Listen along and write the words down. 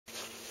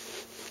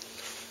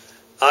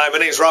Hi, my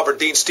name is Robert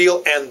Dean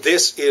Steele, and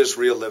this is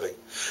Real Living.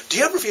 Do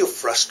you ever feel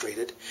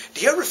frustrated?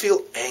 Do you ever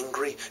feel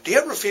angry? Do you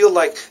ever feel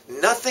like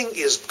nothing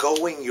is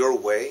going your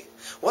way?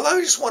 Well, I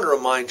just want to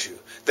remind you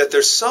that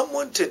there's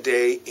someone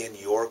today in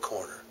your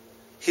corner.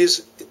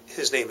 His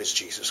name is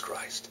Jesus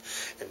Christ.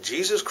 And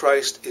Jesus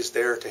Christ is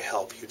there to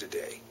help you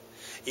today.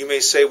 You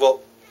may say,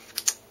 well,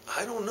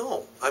 I don't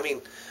know.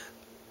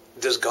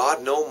 Does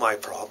God know my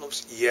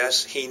problems?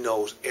 Yes, He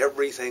knows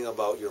everything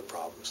about your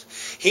problems.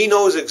 He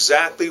knows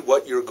exactly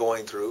what you're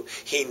going through.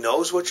 He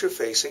knows what you're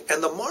facing.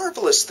 And the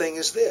marvelous thing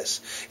is this,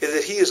 is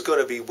that He is going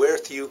to be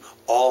with you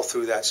all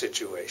through that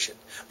situation.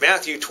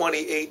 Matthew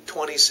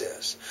 28:20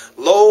 says,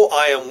 "Lo,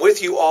 I am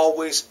with you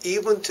always,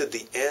 even to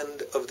the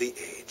end of the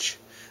age."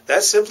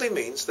 That simply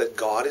means that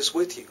God is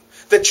with you,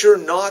 that you're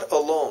not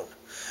alone.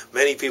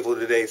 Many people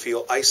today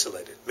feel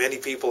isolated. Many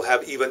people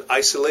have even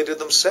isolated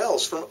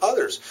themselves from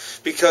others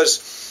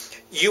because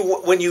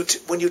when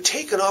you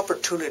take an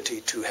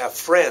opportunity to have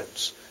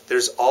friends,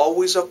 there's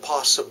always a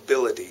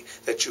possibility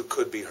that you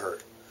could be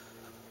hurt.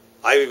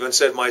 I even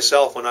said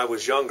myself when I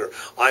was younger,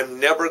 I'm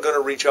never going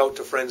to reach out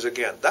to friends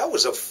again. That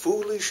was a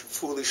foolish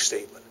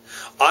statement.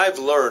 I've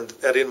learned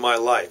that in my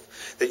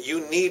life that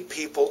you need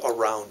people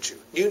around you.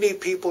 You need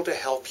people to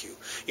help you.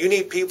 You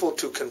need people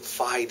to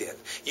confide in.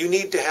 You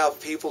need to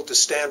have people to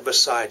stand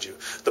beside you.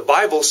 The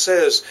Bible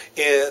says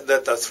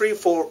that the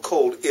threefold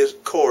cord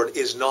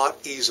is not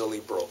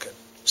easily broken.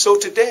 So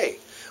today,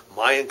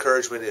 my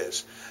encouragement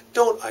is,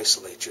 don't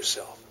isolate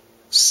yourself.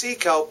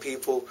 Seek out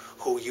people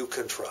who you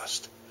can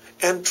trust.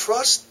 And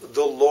trust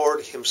the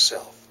Lord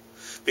Himself.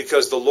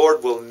 Because the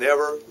Lord will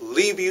never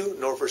leave you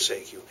nor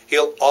forsake you.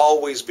 He'll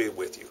always be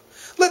with you.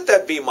 Let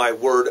that be my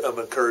word of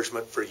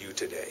encouragement for you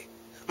today.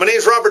 My name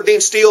is Robert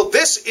Dean Steele.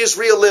 This is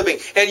Real Living,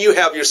 and you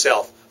have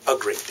yourself a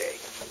great day.